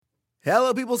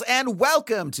Hello, peoples, and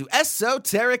welcome to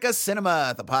Esoterica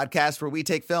Cinema, the podcast where we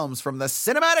take films from the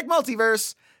cinematic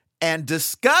multiverse and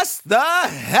discuss the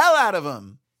hell out of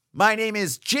them. My name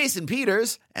is Jason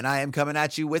Peters, and I am coming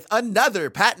at you with another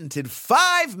patented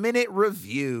 5-minute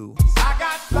review. I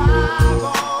got 5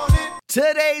 on it.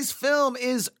 Today's film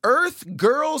is Earth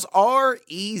Girls Are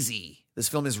Easy. This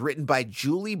film is written by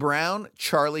Julie Brown,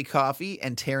 Charlie Coffey,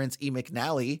 and Terrence E.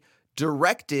 McNally,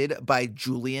 directed by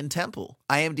Julian Temple.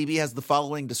 IMDb has the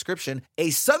following description: a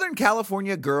Southern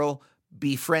California girl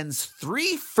befriends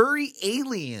 3 furry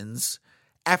aliens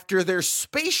after their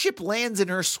spaceship lands in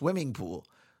her swimming pool.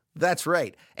 That's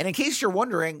right. And in case you're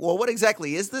wondering, well, what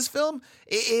exactly is this film?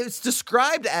 It's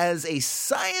described as a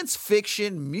science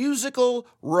fiction musical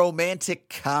romantic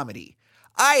comedy.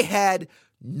 I had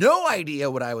no idea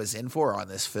what I was in for on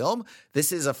this film.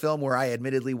 This is a film where I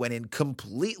admittedly went in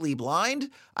completely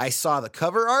blind. I saw the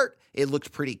cover art. It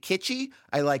looked pretty kitschy.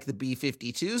 I like the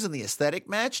B-52s and the aesthetic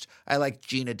matched. I like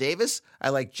Geena Davis. I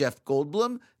like Jeff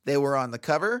Goldblum. They were on the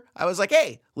cover. I was like,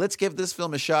 hey, let's give this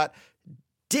film a shot.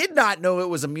 Did not know it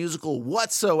was a musical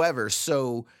whatsoever.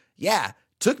 So yeah,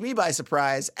 took me by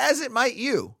surprise, as it might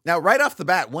you. Now, right off the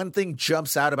bat, one thing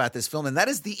jumps out about this film, and that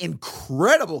is the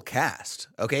incredible cast.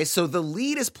 Okay, so the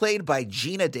lead is played by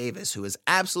Geena Davis, who is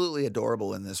absolutely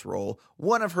adorable in this role.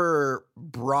 One of her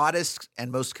broadest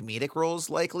and most comedic roles,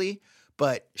 likely,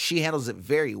 but she handles it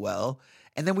very well.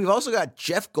 And then we've also got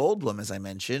Jeff Goldblum, as I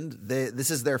mentioned. This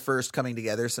is their first coming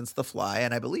together since The Fly,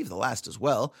 and I believe the last as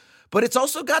well. But it's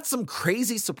also got some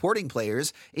crazy supporting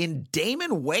players in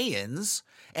Damon Wayans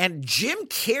and Jim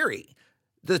Carrey.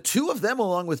 The two of them,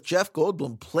 along with Jeff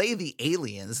Goldblum, play the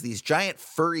aliens, these giant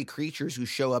furry creatures who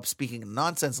show up speaking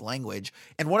nonsense language.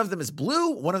 And one of them is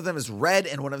blue, one of them is red,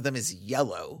 and one of them is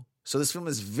yellow. So this film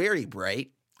is very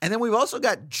bright. And then we've also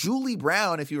got Julie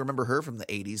Brown, if you remember her from the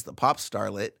 80s, the pop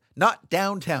starlet. Not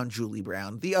downtown Julie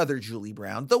Brown, the other Julie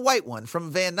Brown, the white one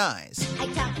from Van Nuys. I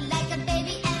talk like a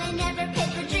baby and I never pay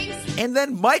for drinks. And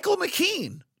then Michael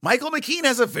McKean. Michael McKean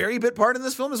has a very big part in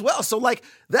this film as well. So,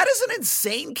 that is an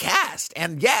insane cast.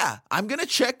 And yeah, I'm going to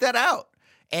check that out.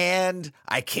 And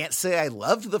I can't say I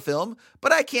loved the film,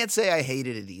 but I can't say I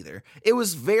hated it either. It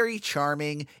was very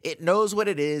charming. It knows what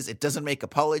it is. It doesn't make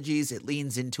apologies. It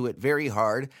leans into it very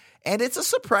hard. And it's a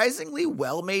surprisingly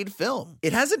well-made film.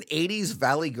 It has an 80s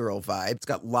Valley Girl vibe. It's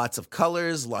got lots of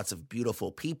colors, lots of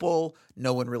beautiful people.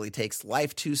 No one really takes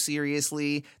life too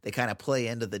seriously. They kind of play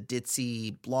into the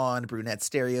ditzy blonde brunette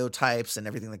stereotypes and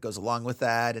everything that goes along with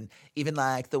that. And even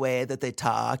the way that they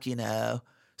talk,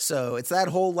 So it's that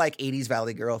whole 80s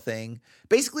Valley Girl thing.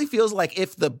 Basically feels like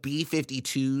if the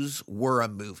B-52s were a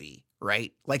movie,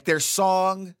 right? Their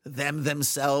song,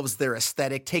 themselves, their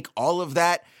aesthetic, take all of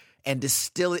that and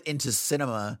distill it into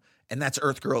cinema, and that's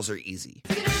Earth Girls Are Easy.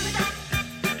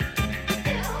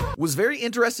 Was very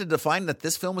interested to find that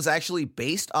this film was actually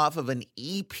based off of an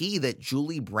EP that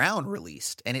Julie Brown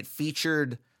released, and it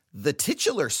featured the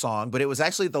titular song, but it was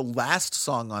actually the last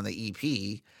song on the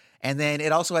EP. And then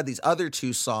it also had these other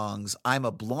 2 songs, I'm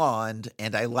a Blonde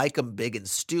and I Like 'Em Big and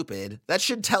Stupid. That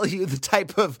should tell you the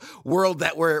type of world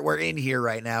that we're in here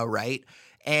right now, right?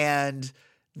 And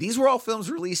these were all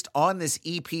films released on this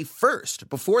EP first,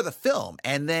 before the film.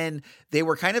 And then they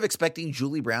were kind of expecting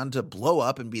Julie Brown to blow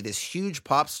up and be this huge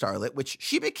pop starlet, which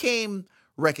she became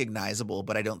recognizable,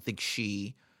 but I don't think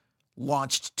she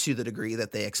launched to the degree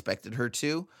that they expected her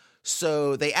to.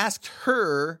 So they asked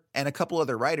her and a couple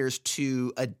other writers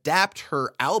to adapt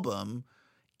her album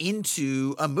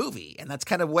into a movie. And that's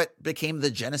kind of what became the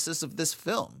genesis of this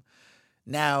film.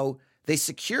 Now, they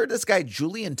secured this guy,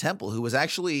 Julian Temple, who was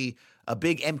actually a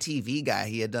big MTV guy.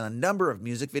 He had done a number of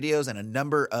music videos and a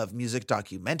number of music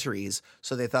documentaries.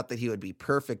 So they thought that he would be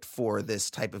perfect for this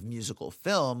type of musical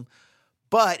film.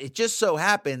 But it just so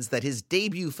happens that his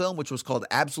debut film, which was called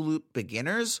Absolute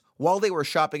Beginners, while they were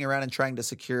shopping around and trying to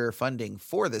secure funding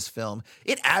for this film,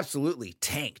 it absolutely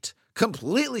tanked.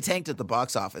 Completely tanked at the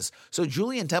box office. So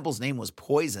Julian Temple's name was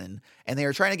Poison, and they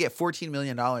were trying to get $14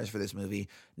 million for this movie.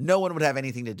 No one would have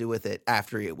anything to do with it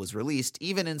after it was released,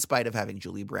 even in spite of having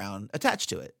Julie Brown attached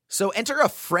to it. So enter a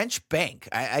French bank.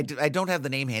 I don't have the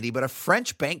name handy, but a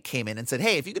French bank came in and said,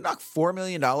 hey, if you could knock $4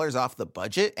 million off the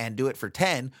budget and do it for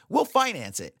 10, we'll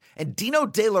finance it. And Dino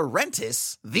De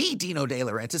Laurentiis, the Dino De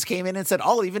Laurentiis, came in and said,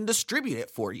 I'll even distribute it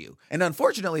for you. And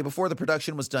unfortunately, before the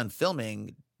production was done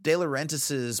filming, De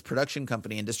Laurentiis' production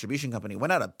company and distribution company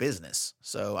went out of business,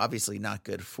 so obviously not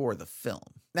good for the film.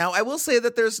 Now, I will say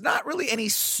that there's not really any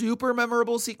super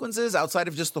memorable sequences outside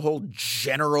of just the whole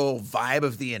general vibe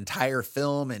of the entire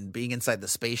film and being inside the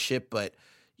spaceship, but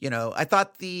I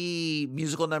thought the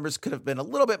musical numbers could have been a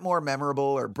little bit more memorable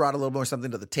or brought a little more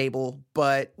something to the table.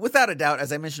 But without a doubt,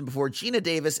 as I mentioned before, Geena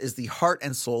Davis is the heart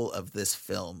and soul of this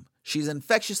film. She's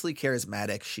infectiously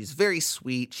charismatic. She's very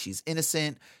sweet. She's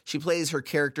innocent. She plays her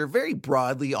character very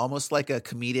broadly, almost like a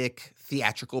comedic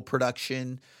theatrical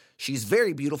production. She's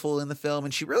very beautiful in the film,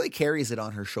 and she really carries it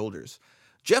on her shoulders.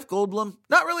 Jeff Goldblum,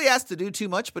 not really asked to do too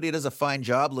much, but he does a fine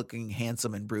job looking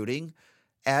handsome and brooding,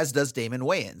 as does Damon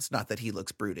Wayans. Not that he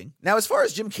looks brooding. Now, as far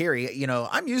as Jim Carrey,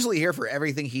 I'm usually here for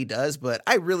everything he does, but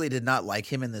I really did not like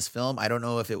him in this film. I don't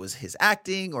know if it was his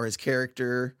acting or his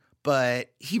character, but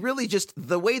he really just,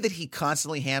 the way that he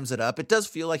constantly hams it up, it does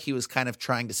feel like he was kind of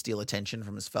trying to steal attention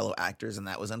from his fellow actors, and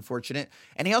that was unfortunate.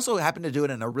 And he also happened to do it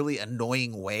in a really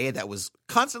annoying way that was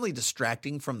constantly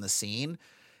distracting from the scene.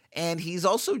 And he's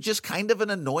also just kind of an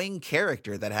annoying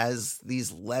character that has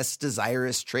these less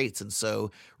desirous traits. And so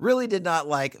really did not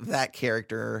like that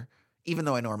character, even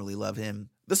though I normally love him.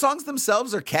 The songs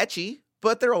themselves are catchy,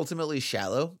 but they're ultimately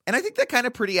shallow. And I think that kind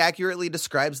of pretty accurately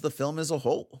describes the film as a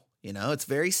whole. It's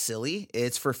very silly.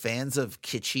 It's for fans of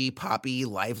kitschy, poppy,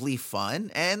 lively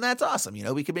fun. And that's awesome.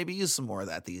 We could maybe use some more of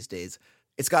that these days.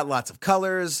 It's got lots of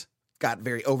colors, got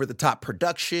very over-the-top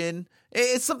production.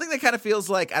 It's something that kind of feels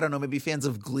like, I don't know, maybe fans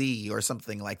of Glee or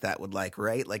something like that would like,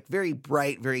 right? Like very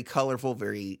bright, very colorful,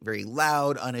 very, very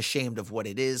loud, unashamed of what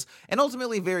it is, and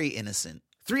ultimately very innocent.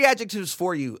 3 adjectives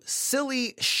for you: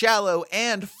 silly, shallow,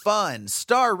 and fun.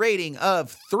 Star rating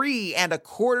of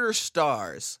 3.25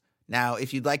 stars. Now,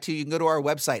 if you'd like to, you can go to our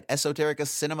website,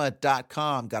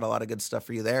 esotericacinema.com. Got a lot of good stuff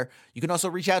for you there. You can also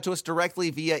reach out to us directly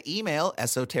via email,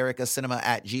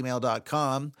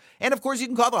 esotericacinema@gmail.com. And of course, you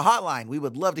can call the hotline. We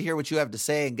would love to hear what you have to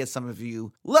say and get some of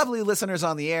you lovely listeners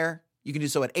on the air. You can do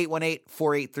so at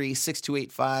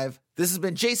 818-483-6285. This has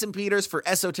been Jason Peters for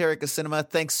Esoterica Cinema.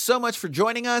 Thanks so much for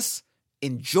joining us.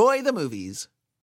 Enjoy the movies.